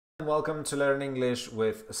Welcome to Learn English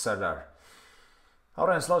with Sardar.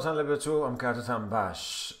 Alright, slowdown level 2, I'm Katatam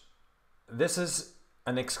Bash. This is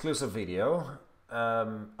an exclusive video.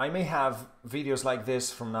 I may have videos like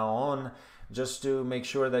this from now on just to make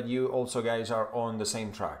sure that you also guys are on the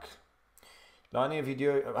same track. لو أنا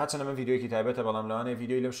فيديو حتى من فيديو كتابته بلام لو أنا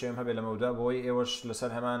فيديو لو شيء هبل لموضوع بوي إيش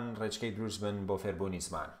لسر همان رجكي دروس بن بوفربوني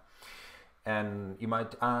زمان. And you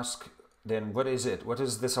might ask, then what is it? What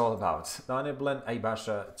is this all about? لو أنا بلن أي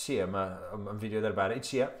باشا تشيا ما فيديو دربارة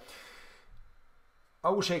تشيا.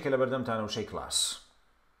 أول شيء كلا بردم تانا وشيء class.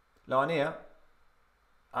 لو أنا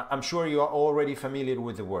I'm sure you are already familiar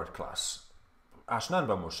with the word class. عشان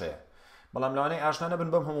بموشة. بلام لو أنا عشان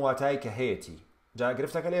بنبهم واتای كهيتي. جا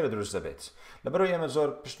گرفتەکە لێرە دروست دەبێت لەبەرەوەی ئێمە زۆر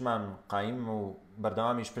پشتمان قایم و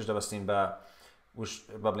بەردەوامیش پشت دەبەستین بە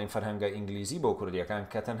بڵین فەرهەنگە ئینگلیزی بۆ کوردیەکان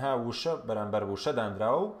کە تەنها وشە بەرامبەر وشە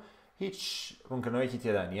دانراوە و هیچ ڕوونکردنەوەیەکی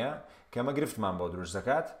تێدا نییە کە ئەمە گرفتمان بۆ دروست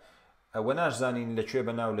دەکات ئەوە ناشزانین لەکوێ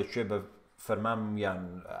بەناو لەکوێ بە فەرمان یان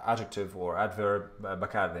adjective or adverb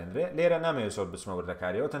بەکاردێنرێ لێرە نامەوێت زۆر بچمە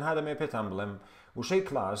وردەکاریەوە تەنها دەمێ پێتان بڵێم وشەی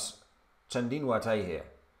کلاس چەندین واتای هەیە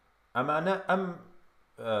ئەمانە ئەم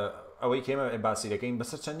ئەوەی کێمە باسی دەکەین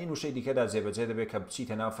بەسەر چەندین وشەی دیکەدا جێبەجێ دەبێت کە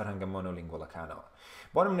بچیتە ناو فەرهەنگە مۆنۆلینگوەڵەکانەوە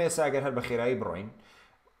بۆ نمونە ئێستا ئەگەر هەر بە خێرایی بڕۆین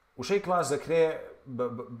وشەی کلاس دەکرێت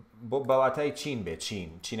بۆ بەواتای چین بێت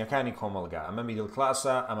چینەکانی کۆمەڵگا ئەمە میدل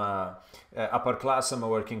کلاسە ئەمە ئەپەر کلاسە ئەمە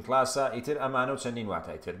وەرکینگ کلاسە ئیتر ئەمانە و چەندین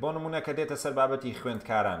واتای تر بۆ نمونە کە دێتە سەر بابەتی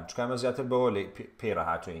خوێندکاران چکە ئەمە زیاتر بەوە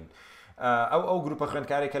پێڕەهاتوین ئەو گروپە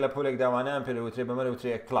خوێندکارێکە لە پۆلێک داوانیان پێ دەوترێت بەمە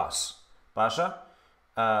دەوترێت کلاس باشە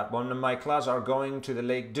my class are going to the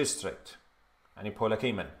Lake District يعني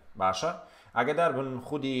پۆلەکەی من باشە ئاگادار بن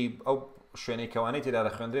خودی ئەو شوێنەی کەوانەی تێدا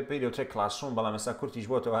دەخوێندرێت پێی دەوترێت کلاسروم بەڵام ئێستا کورتیش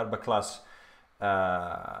بۆتەوە هەر بە کلاس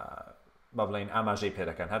بە بڵین ئاماژەی پێ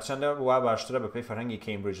دەکەن هەرچەندە وا باشترە بە پێی فەرهەنگی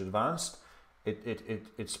کەیمبریج advanced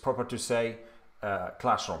it's proper to say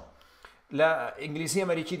classroom لە ئینگلیزی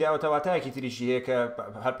ئەمریکی داوەتەواتایەکی تریشی هەیە کە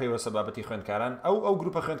هەر پێیوەسە بابەتی خوێندکاران ئەو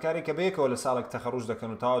گروپە خوێندکاری کە بەیەکەوە لە ساڵێک تەخەڕوج دەکەن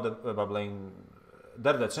و تاوا بە بڵین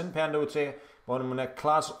دەردەچن پێیان دەوترێ بۆ نمونە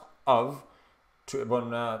class of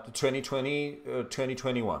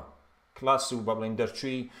 2020-2021 کلاس و بەبڵین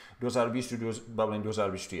دەرچووی 2020 و بەبڵین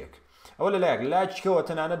 2021 ئەوە لەلایەک لاچکەوە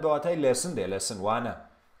تەنانەت بەواتای لێسن دێ لێسن وانە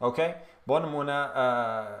ئۆکەی بۆ نمونە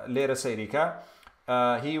لێرە سەیریکە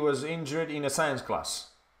he was injured in a science class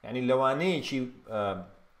یعنی لەوانەیەکی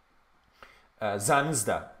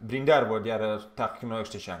زانستدا بریندار بۆ دیارە تاقیکردنەوەی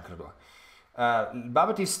شتێکیان کردووە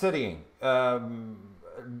بابەتی studying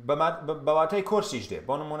بەواتای کۆرسیش دێ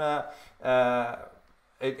بۆ نمونە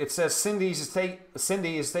it says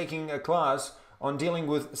Cindy is taking a class on dealing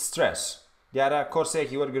with stress دیارە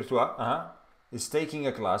کۆرسێکی وەرگرتووە is taking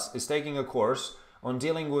a course on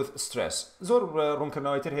dealing with stress زۆر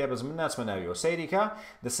ڕوونکردنەوەی تر هەیە بەس من ناچمە ناویەوە سەیریکە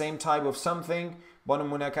the same type of something بۆ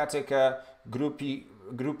نمونە کاتێک کە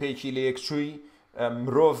گروپێکی لە یەکچووی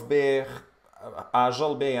مرۆڤ بێ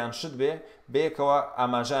ئاژەڵ بێ یان شت بێ بەیەکەوە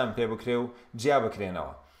ئاماژەیان پێ بکرێ و جیا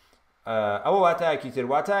بکرێنەوە ئەوە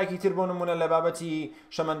واتایەکی تر بۆ نمونە لە بابەتی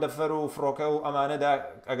شەمەندەفەر و فڕۆکە و ئەمانەدا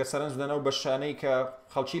ئەگەر سەرنج بدەنەوە بە شانەی کە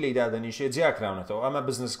خەڵکی لێیدا دەنیشێ جیا کراونەتەوە ئەمە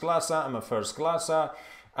بزنس کلاسە ئەمە فەرست کلاسە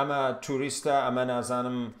ئەمە توریستە ئەمە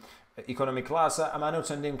نازانم ئیکۆنۆمی کلاسە ئەمانە و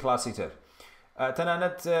چەندین کلاسی تر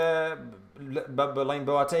تەنانەت بڵین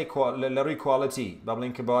بەواتای لە ڕووی کواڵەتی با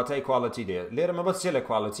بڵین کە بەواتای کواڵەتی دێ لێرە مەبەست چێ لە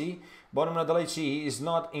کواڵەتی بۆ نمونە دەڵێ چی he is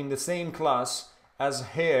not in the same class as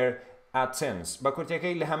here at Tens بە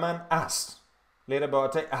کورتەکەی لە هەمان ئاست لێرە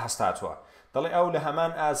بەواتای ئاست هاتووە دەڵێ ئەو لە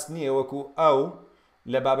هەمان ئاست نییە وەکو ئەو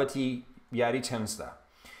لە بابەتی یاری تەنسدا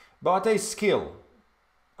بەواتای skill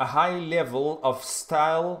a high level of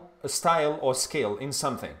style or skill in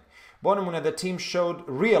something بۆ نمونە the team showed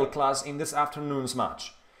real class in this afternoon's match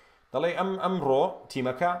دەڵێ ئەمڕۆ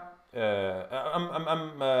تیمەکە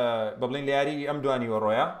بەبڵین لە یاری ئەم دوانیوە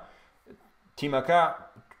ڕۆیە تیمەکە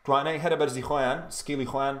توانای هەرە بەرزی خۆیان سکیلی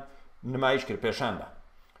خۆیان نمایش کرد پێشاندا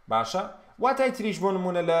باشە واتای تریش بۆ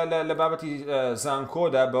نمونە لە بابەتی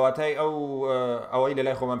زانکۆدا بەواتای ئەوەی لە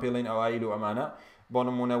لای خۆمان پێڵین ئەوایل و ئەمانە بۆ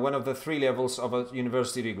نمونە one of the 3 levels of a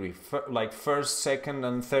university degree like first, second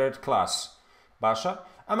and third class باشە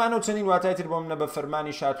ئەمانە و چەندین واتای تر بۆ منە بە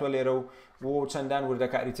فەرمانی شاتوە لێرە و چەندان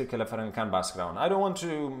وردەکاری تر کە لە فەرهەنگەکان باسکراون I don't want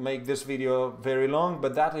to make this video very long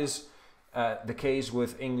but that is the case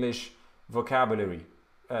with English vocabulary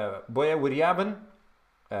بۆیە وریابن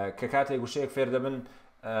کە کاتێک وشەیەک فێر دەبن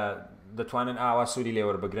دەتوانن ئاوا سووری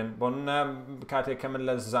لێوەربگرن بۆ کاتێک کە من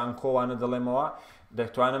لە زانکۆوانە دەڵێمەوە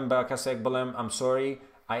دەتوانم بە کەسێک بڵێم I'm sorry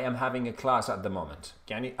I am having a class at the moment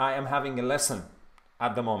یعنی I am having a lesson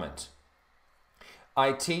at the moment I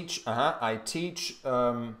teach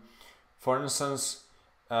for instance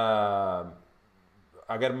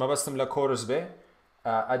ئەگەر مەبەستم لە کۆرس بێ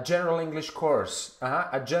a general English course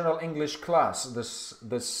a general English class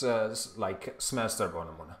this like semester بۆ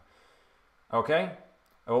نمونە okay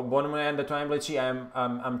بۆ نمونە دەتوانین بڵێ چی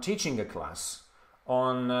I'm teaching a class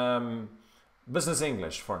on business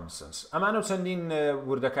English for instance ئەمانە چەندین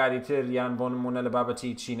وردەکاری تر یان بۆ نمونە لە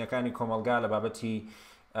بابەتی چینەکانی کۆمەلگا لە بابەتی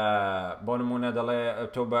بۆ نمونە دەڵێ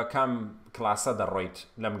تۆ بە کام کلاسە دەڕۆیت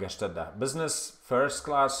لەم گەشتەدا business first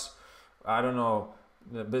class I don't know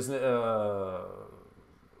business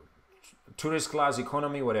tourist class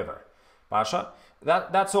economy whatever Pasha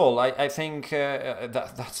that's all I think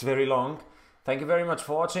that's very long. Thank you very much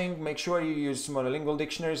for watching. Make sure you use monolingual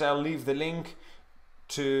dictionaries. I'll leave the link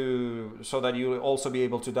so that you'll also be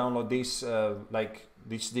able to download these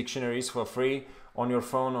these dictionaries for free on your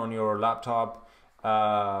phone, on your laptop,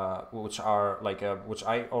 which are which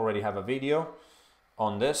I already have a video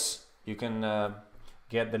on this. You can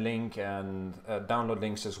get the link and download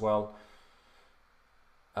links as well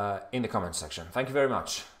in the comment section. Thank you very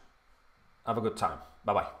much. Have a good time.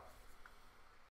 Bye bye.